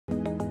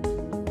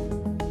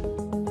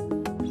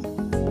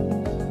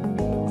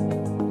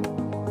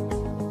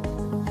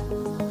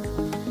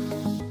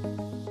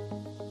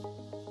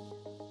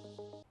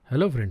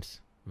Hello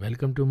friends,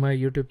 welcome to my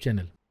YouTube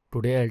channel.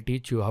 Today I'll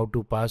teach you how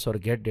to pass or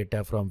get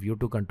data from view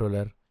to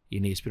controller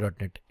in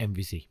ASP.NET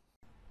MVC.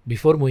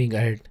 Before moving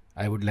ahead,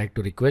 I would like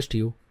to request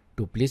you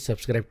to please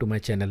subscribe to my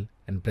channel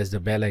and press the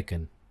bell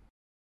icon.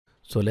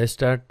 So let's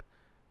start.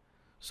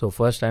 So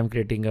first I'm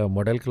creating a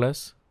model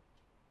class.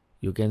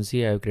 You can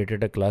see I have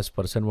created a class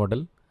person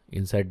model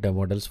inside the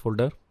models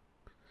folder.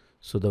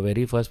 So the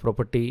very first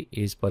property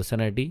is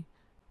person ID,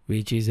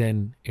 which is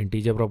an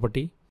integer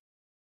property.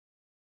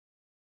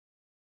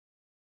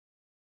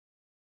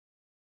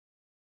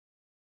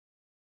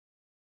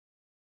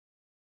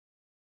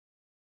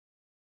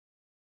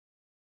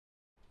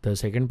 The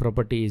second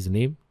property is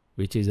name,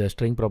 which is a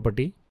string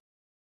property.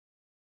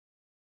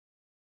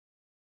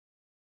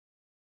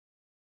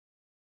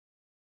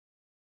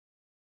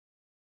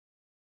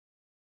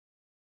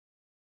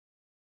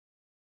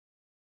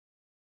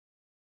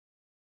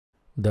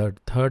 The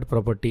third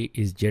property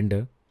is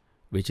gender,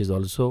 which is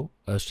also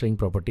a string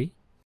property.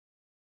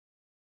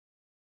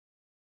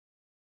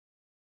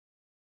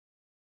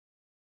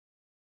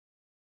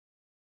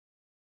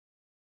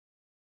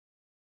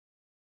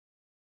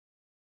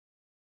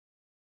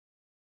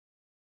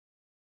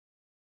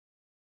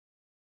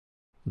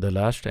 The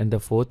last and the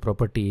fourth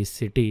property is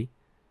city,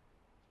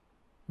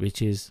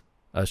 which is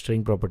a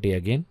string property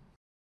again.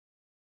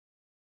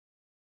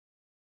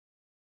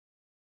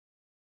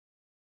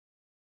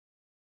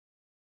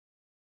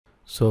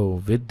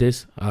 So with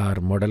this, our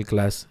model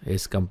class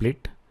is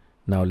complete.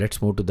 Now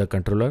let's move to the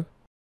controller.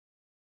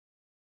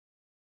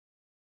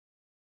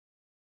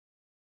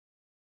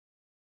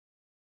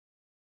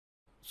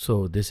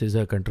 So this is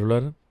a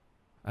controller.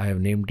 I have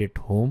named it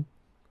home.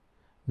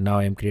 Now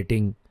I am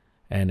creating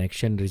an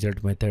action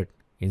result method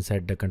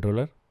inside the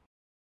controller.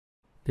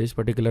 This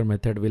particular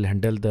method will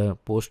handle the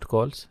post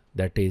calls,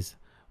 that is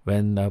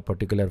when a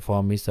particular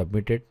form is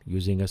submitted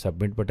using a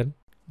submit button.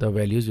 The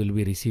values will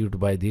be received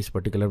by this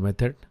particular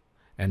method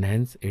and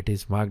hence it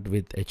is marked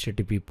with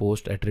HTTP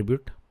post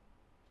attribute.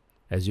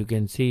 As you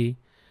can see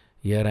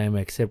here, I am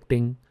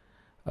accepting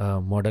a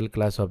model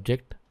class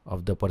object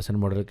of the person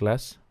model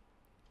class.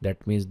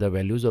 That means the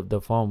values of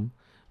the form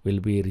will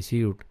be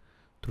received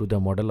through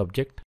the model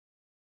object.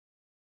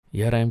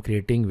 Here I am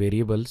creating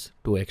variables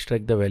to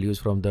extract the values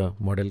from the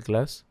model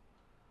class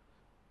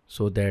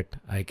so that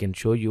I can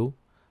show you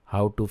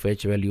how to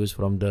fetch values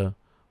from the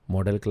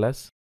model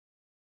class.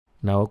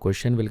 Now a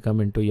question will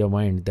come into your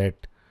mind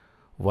that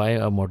why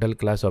a model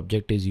class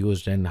object is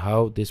used and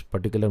how this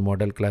particular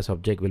model class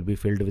object will be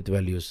filled with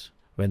values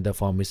when the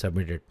form is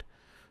submitted.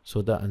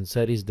 So the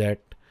answer is that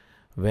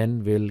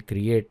when we'll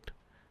create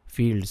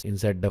fields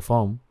inside the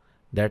form,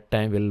 that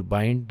time we'll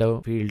bind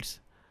the fields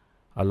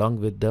along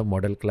with the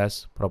model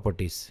class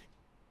properties.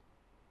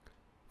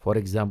 For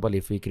example,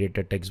 if we create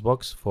a text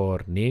box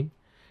for name,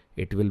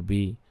 it will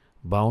be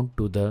bound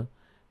to the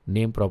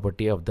name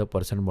property of the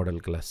person model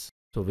class.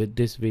 So with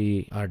this,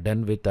 we are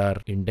done with our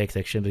index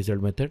action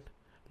result method.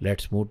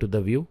 Let's move to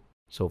the view.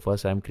 So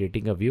first I am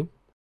creating a view.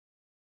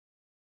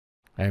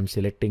 I am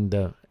selecting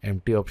the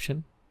empty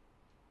option.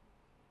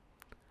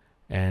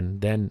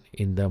 And then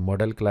in the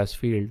model class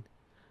field,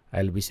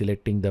 I'll be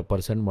selecting the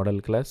person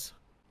model class.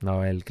 Now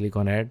I'll click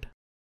on add.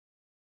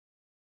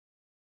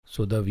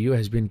 So the view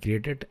has been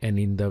created and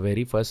in the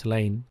very first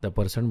line, the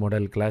person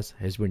model class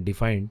has been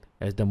defined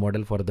as the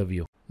model for the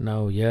view.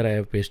 Now here I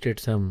have pasted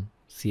some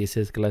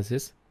CSS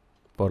classes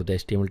for the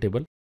HTML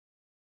table.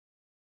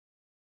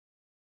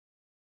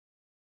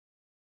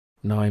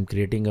 Now I am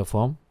creating a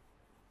form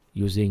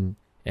using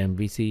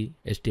MVC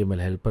HTML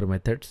helper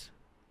methods.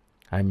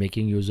 I am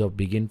making use of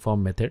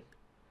BeginForm method.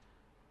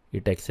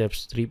 It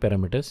accepts three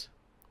parameters.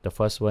 The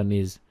first one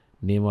is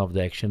name of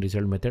the action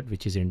result method,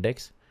 which is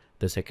index.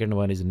 The second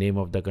one is name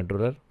of the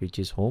controller, which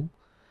is home.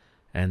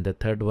 And the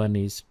third one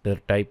is the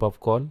type of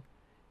call.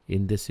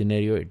 In this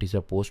scenario, it is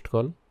a post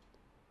call.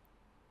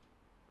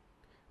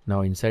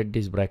 Now inside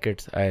these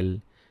brackets,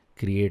 I'll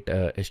create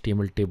a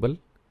HTML table.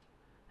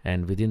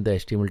 And within the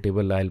HTML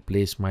table, I'll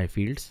place my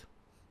fields.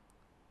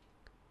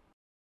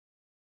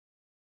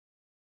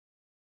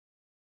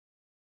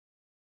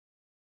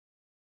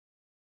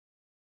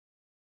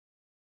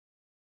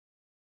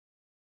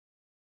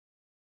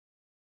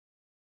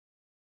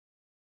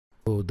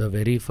 So the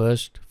very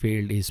first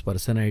field is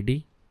person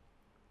ID,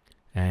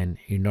 and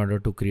in order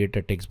to create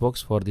a text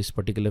box for this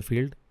particular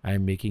field, I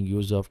am making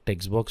use of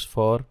text box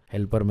for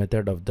helper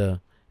method of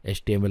the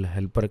HTML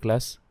helper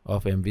class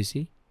of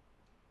MVC.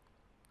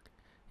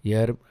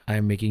 Here I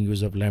am making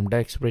use of lambda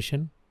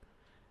expression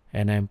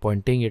and I am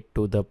pointing it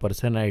to the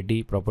person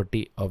ID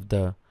property of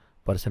the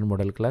person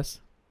model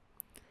class.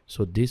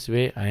 So this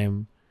way I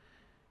am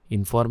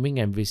informing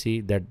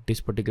MVC that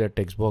this particular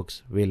text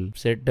box will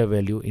set the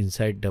value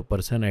inside the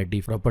person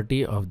ID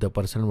property of the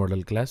person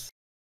model class.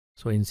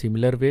 So in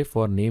similar way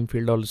for name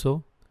field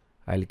also,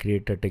 I'll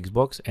create a text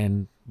box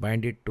and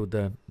bind it to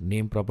the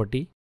name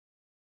property.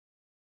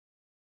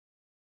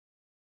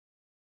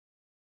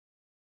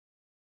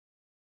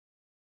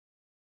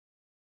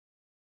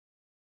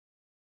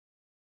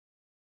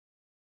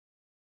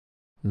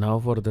 Now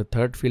for the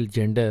third field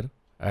gender,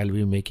 I'll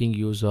be making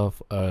use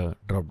of a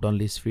drop-down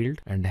list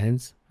field, and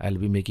hence I'll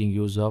be making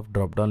use of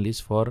drop-down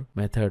list for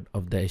method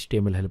of the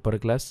HTML helper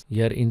class.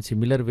 Here in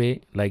similar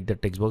way like the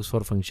textbox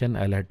for function,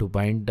 I'll have to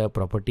bind the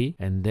property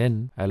and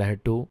then I'll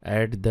have to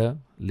add the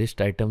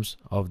list items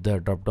of the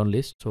drop-down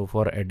list. So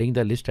for adding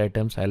the list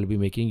items, I'll be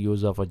making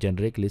use of a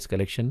generic list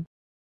collection.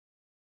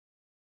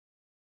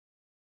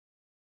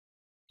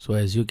 So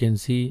as you can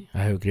see, I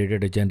have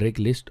created a generic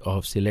list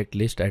of select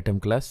list item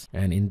class,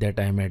 and in that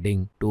I am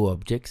adding two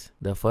objects.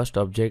 The first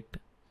object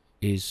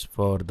is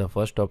for the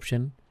first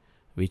option,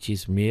 which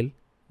is male.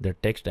 The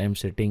text I am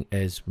setting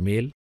as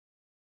male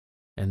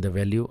and the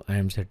value I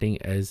am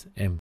setting as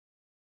M.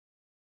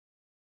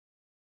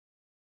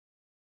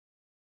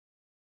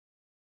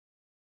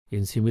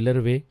 In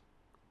similar way,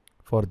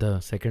 for the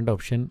second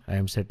option, I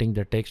am setting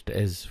the text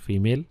as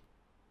female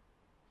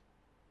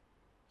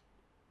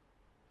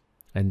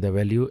and the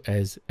value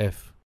as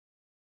F.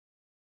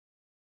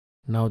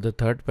 Now the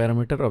third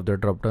parameter of the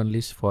drop-down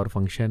list for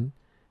function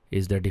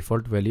is the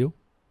default value.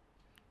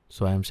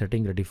 So I am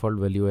setting the default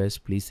value as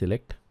please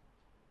select.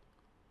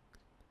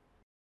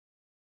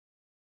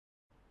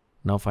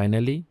 Now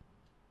finally,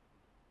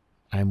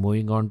 I am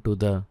moving on to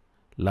the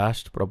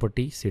last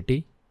property,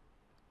 city.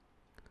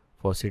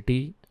 For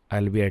city,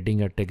 I'll be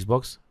adding a text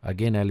box.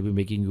 Again, I'll be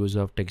making use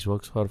of text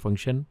box for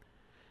function,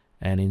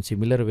 and in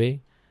similar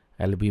way,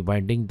 I'll be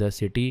binding the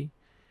city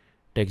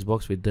text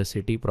box with the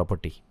city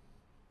property.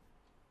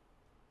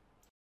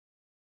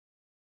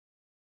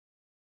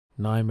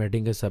 Now I'm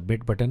adding a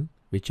submit button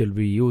which will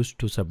be used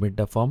to submit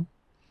the form.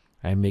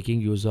 I'm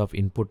making use of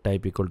input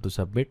type equal to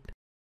submit.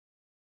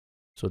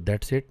 So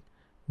that's it.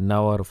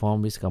 Now our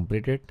form is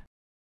completed.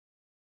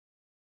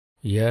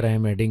 Here I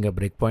am adding a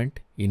breakpoint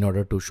in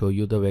order to show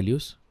you the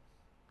values.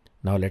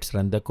 Now let's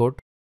run the code.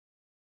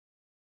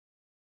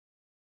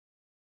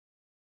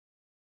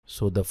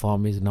 So the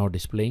form is now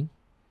displaying.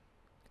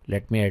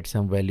 Let me add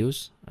some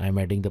values. I am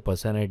adding the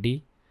person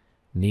ID,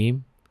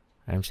 name,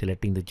 I am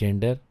selecting the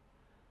gender,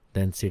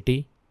 then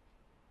city.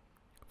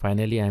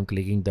 Finally, I am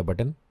clicking the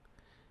button.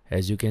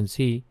 As you can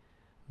see,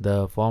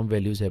 the form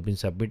values have been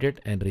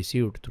submitted and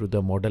received through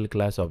the model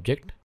class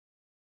object.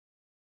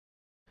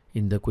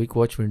 In the quick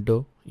watch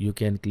window, you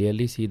can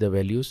clearly see the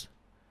values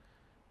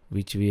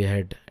which we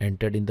had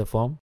entered in the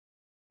form.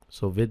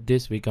 So with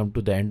this, we come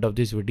to the end of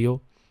this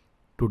video.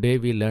 Today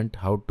we learned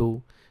how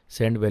to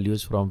send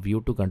values from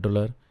view to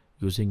controller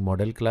using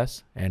model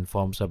class and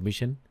form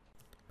submission.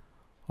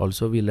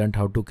 Also, we learned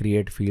how to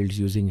create fields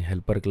using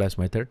helper class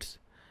methods,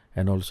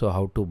 and also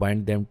how to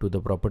bind them to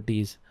the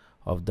properties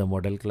of the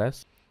model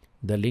class.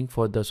 The link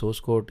for the source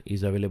code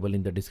is available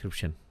in the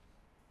description.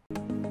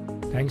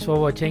 Thanks for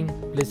watching.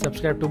 Please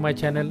subscribe to my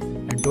channel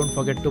and don't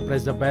forget to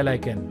press the bell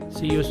icon.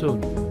 See you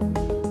soon.